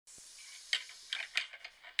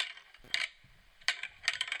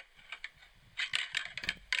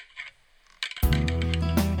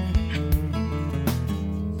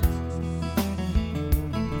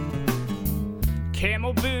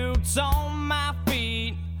Camel boots on my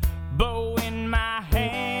feet, bow in my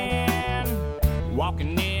hand,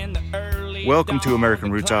 walking in the early Welcome to dawn, American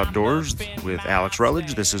Roots climbed Outdoors up in with my Alex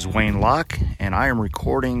Rutledge. This is Wayne Locke, and I am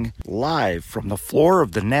recording live from the floor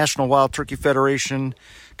of the National Wild Turkey Federation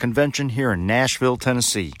convention here in Nashville,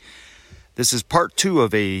 Tennessee. This is part two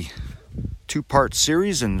of a two-part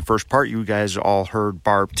series. In the first part, you guys all heard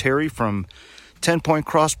Barb Terry from 10 Point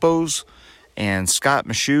Crossbows and Scott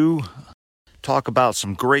Michoud talk about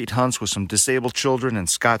some great hunts with some disabled children and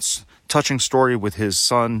Scott's touching story with his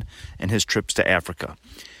son and his trips to Africa.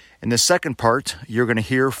 In the second part, you're going to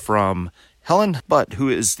hear from Helen Butt, who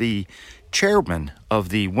is the chairman of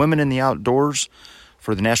the Women in the Outdoors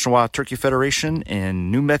for the National Wild Turkey Federation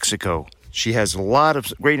in New Mexico. She has a lot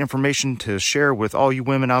of great information to share with all you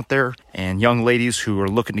women out there and young ladies who are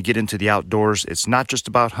looking to get into the outdoors. It's not just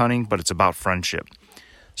about hunting, but it's about friendship.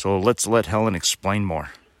 So let's let Helen explain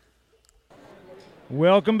more.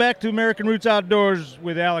 Welcome back to American Roots Outdoors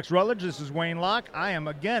with Alex Rutledge. This is Wayne Locke. I am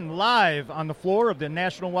again live on the floor of the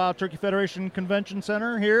National Wild Turkey Federation Convention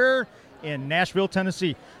Center here in Nashville,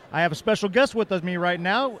 Tennessee. I have a special guest with me right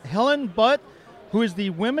now, Helen Butt, who is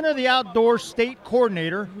the Women of the Outdoors State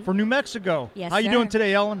Coordinator for New Mexico. Yes, How you sir. doing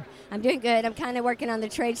today, Helen? I'm doing good. I'm kind of working on the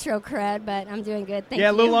trade show cred, but I'm doing good. Thank you.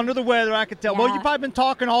 Yeah, a little under the weather, I could tell. Well, Yeah. you've probably been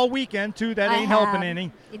talking all weekend, too. That I ain't have. helping any.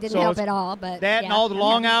 It didn't So help it's at all, but that yeah, and all the I'm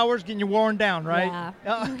long having- hours getting you worn down, right?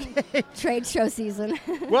 Yeah. Okay. Trade show season.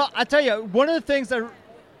 Well, I tell you, one of the things that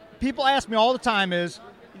people ask me all the time is,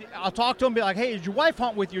 I'll talk to them and be like, hey, does your wife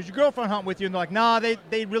hunt with you? Does your girlfriend hunt with you? And they're like, nah,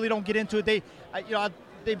 they really don't get into it. They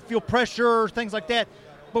feel pressure, things like that.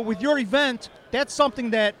 But with your event, that's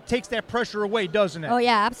something that takes that pressure away, doesn't it? Oh,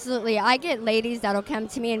 yeah, absolutely. I get ladies that'll come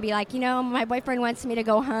to me and be like, my boyfriend wants me to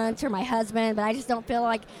go hunt, or my husband, but I just don't feel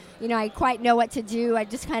like, I quite know what to do. I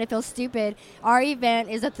just kind of feel stupid. Our event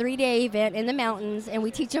is a 3-day event in the mountains, and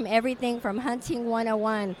we teach them everything from hunting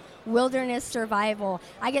 101, wilderness survival.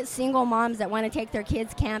 I get single moms that want to take their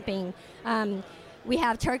kids camping. We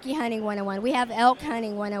have turkey hunting 101. We have elk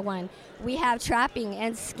hunting 101. We have trapping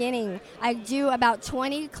and skinning. I do about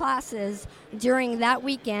 20 classes during that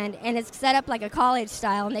weekend, and it's set up like a college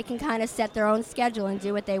style, and they can kind of set their own schedule and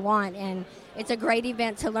do what they want. And it's a great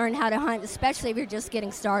event to learn how to hunt, especially if you're just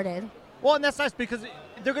getting started. Well, and that's nice because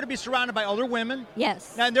they're going to be surrounded by other women.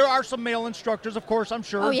 Yes. And there are some male instructors, of course, I'm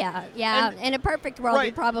sure. Oh, yeah. And- in a perfect world, we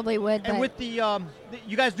right. probably would. And but with the,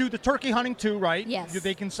 you guys do the turkey hunting too, right? Yes.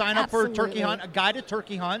 They can sign up for a turkey Absolutely. hunt, a guided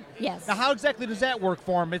turkey hunt. Yes. Now, how exactly does that work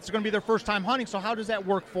for them? It's going to be their first time hunting, so how does that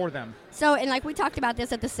work for them? So, and like we talked about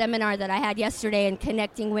this at the seminar that I had yesterday in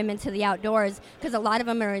connecting women to the outdoors, because a lot of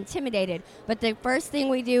them are intimidated. But the first thing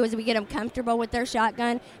we do is we get them comfortable with their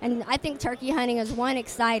shotgun. And I think turkey hunting is, one,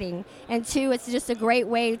 exciting, and two, it's just a great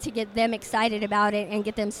way to get them excited about it and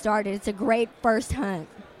get them started. It's a great first hunt.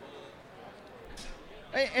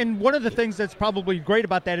 And one of the things that's probably great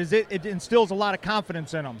about that is it instills a lot of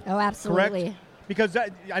confidence in them. Oh, absolutely. Correct? Because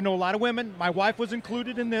I know a lot of women. My wife was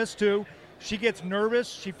included in this too. She gets nervous.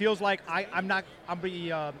 She feels like I'm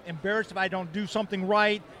be embarrassed if I don't do something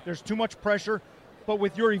right. There's too much pressure. But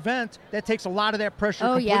with your event, that takes a lot of that pressure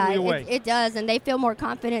completely away. It does, and they feel more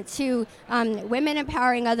confident too. Women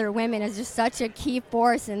empowering other women is just such a key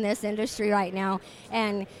force in this industry right now,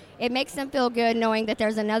 and it makes them feel good knowing that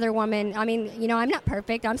there's another woman. I mean, I'm not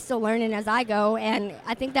perfect. I'm still learning as I go, and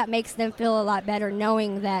I think that makes them feel a lot better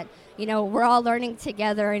knowing that, we're all learning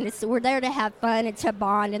together, and we're there to have fun and to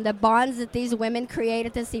bond, and the bonds that these women create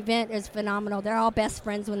at this event is phenomenal. They're all best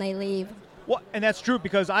friends when they leave. Well, and that's true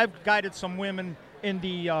because I've guided some women in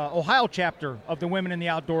the Ohio chapter of the Women in the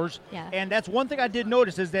Outdoors. Yeah. And that's one thing I did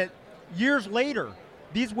notice is that years later,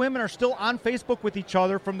 these women are still on Facebook with each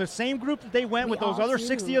other from the same group that they went We with those all other do.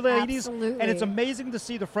 60 ladies. Absolutely. And it's amazing to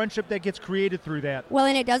see the friendship that gets created through that. Well,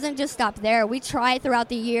 and it doesn't just stop there. We try throughout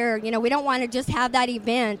the year. We don't want to just have that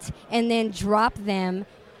event and then drop them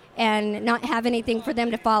and not have anything for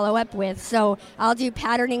them to follow up with. So I'll do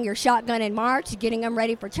patterning your shotgun in March, getting them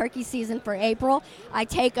ready for turkey season for April. I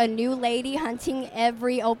take a new lady hunting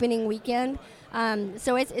every opening weekend.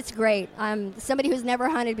 So it's great. Somebody who's never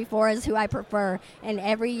hunted before is who I prefer, and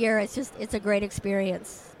every year it's a great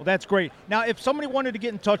experience. Well, that's great. Now, if somebody wanted to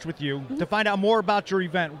get in touch with you to find out more about your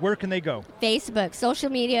event, where can they go? Facebook. Social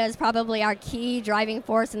media is probably our key driving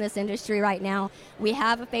force in this industry right now. We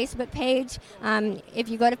have a Facebook page. If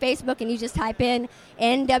you go to Facebook and you just type in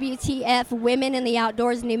NWTF Women in the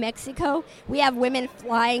Outdoors New Mexico, we have women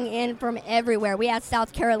flying in from everywhere. We had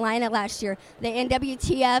South Carolina last year. The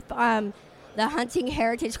NWTF the hunting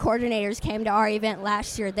heritage coordinators came to our event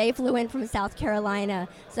last year. They flew in from South Carolina.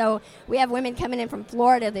 So we have women coming in from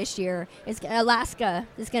Florida this year. It's Alaska.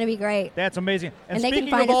 It's going to be great. That's amazing. And they can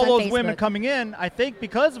speaking find of us all on those women Facebook. coming in, I think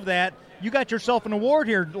because of that, you got yourself an award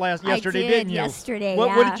here yesterday, I did, didn't you? yesterday, What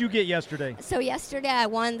yeah. did you get yesterday? So yesterday I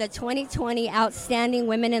won the 2020 Outstanding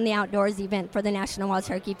Women in the Outdoors event for the National Wild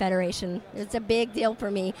Turkey Federation. It's a big deal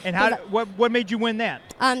for me. And 'Cause what made you win that?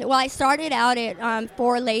 well, I started out at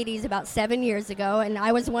 4 ladies about 7 years ago, and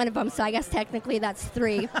I was one of them, so I guess technically that's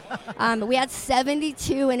 3. We had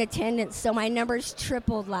 72 in attendance, so my numbers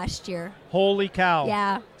tripled last year. Holy cow.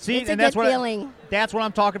 Yeah. See, It's a and that's good what feeling. That's what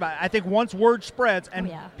I'm talking about. I think once word spreads and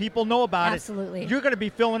yeah. people know about Absolutely. it, you're going to be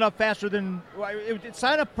filling up faster than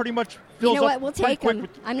sign up pretty much fills You know up what? We'll quite take quick them.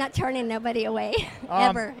 with- I'm not turning nobody away,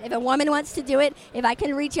 ever. If a woman wants to do it, if I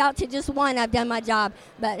can reach out to just one, I've done my job.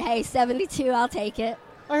 But, hey, 72, I'll take it.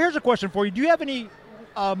 Oh, here's a question for you. Do you have any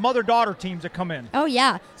mother-daughter teams that come in? Oh,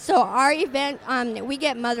 yeah. So our event, we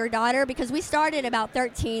get mother-daughter because we started about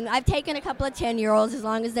 13. I've taken a couple of 10-year-olds as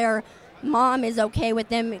long as their mom is okay with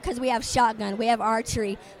them because we have shotgun, we have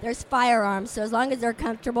archery, there's firearms. So as long as they're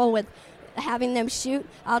comfortable with having them shoot,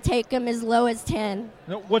 I'll take them as low as 10.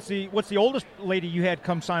 What's the oldest lady you had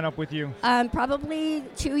come sign up with you? Probably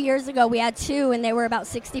 2 years ago, we had 2, and they were about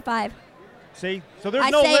 65. See? So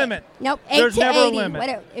there's no limit. Nope, 8 There's to never 80. a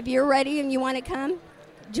limit. If you're ready and you want to come,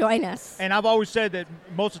 join us. And I've always said that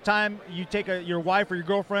most of the time you take your wife or your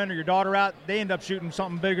girlfriend or your daughter out, they end up shooting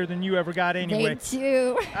something bigger than you ever got anyway. They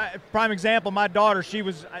do. Prime example, my daughter, she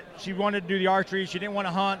wanted to do the archery. She didn't want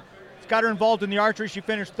to hunt. Got her involved in the archery. She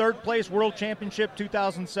finished 3rd place World Championship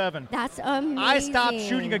 2007. That's amazing. I stopped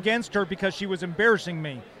shooting against her because she was embarrassing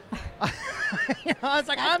me. I was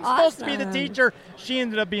like, That's I'm supposed to be the awesome. teacher. She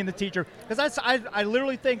ended up being the teacher. Because I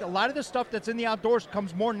literally think a lot of the stuff that's in the outdoors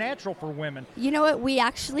comes more natural for women. You know what we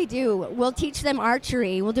actually do? We'll teach them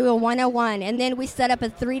archery. We'll do a 101, and then we set up a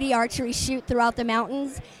 3D archery shoot throughout the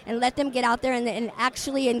mountains and let them get out there and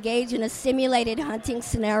actually engage in a simulated hunting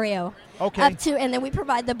scenario. Okay. And then we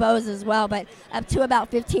provide the bows as well, but up to about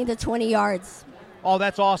 15 to 20 yards. Oh,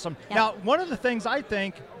 that's awesome. Yeah. Now, one of the things I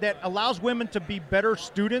think that allows women to be better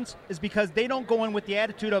students is because they don't go in with the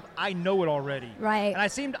attitude of, I know it already. Right.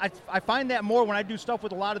 And I find that more when I do stuff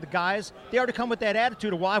with a lot of the guys. They already come with that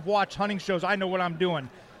attitude of, well, I've watched hunting shows. I know what I'm doing.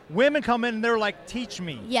 Women come in and they're like, teach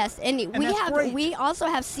me. Yes, and that's great. we also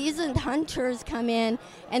have seasoned hunters come in,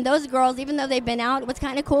 and those girls, even though they've been out, what's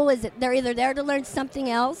kind of cool is that they're either there to learn something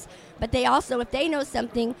else, but they also, if they know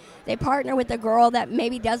something, they partner with a girl that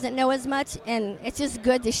maybe doesn't know as much, and it's just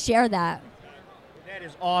good to share that. That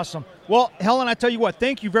is awesome. Well, Helen, I tell you what,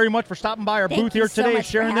 thank you very much for stopping by our booth here today and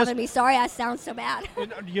sharing for having me. Sorry I sound so bad.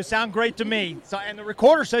 You sound great to me. So, and the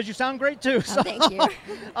recorder says you sound great too. So, thank you.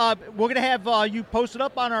 We're going to have you posted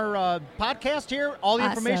up on our podcast here, all the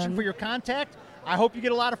information Awesome. for your contact. I hope you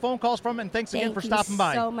get a lot of phone calls from it, and thanks again for stopping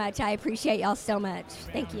by. Thank you so much. I appreciate y'all so much.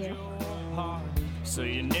 Thank you. So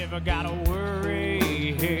you never gotta worry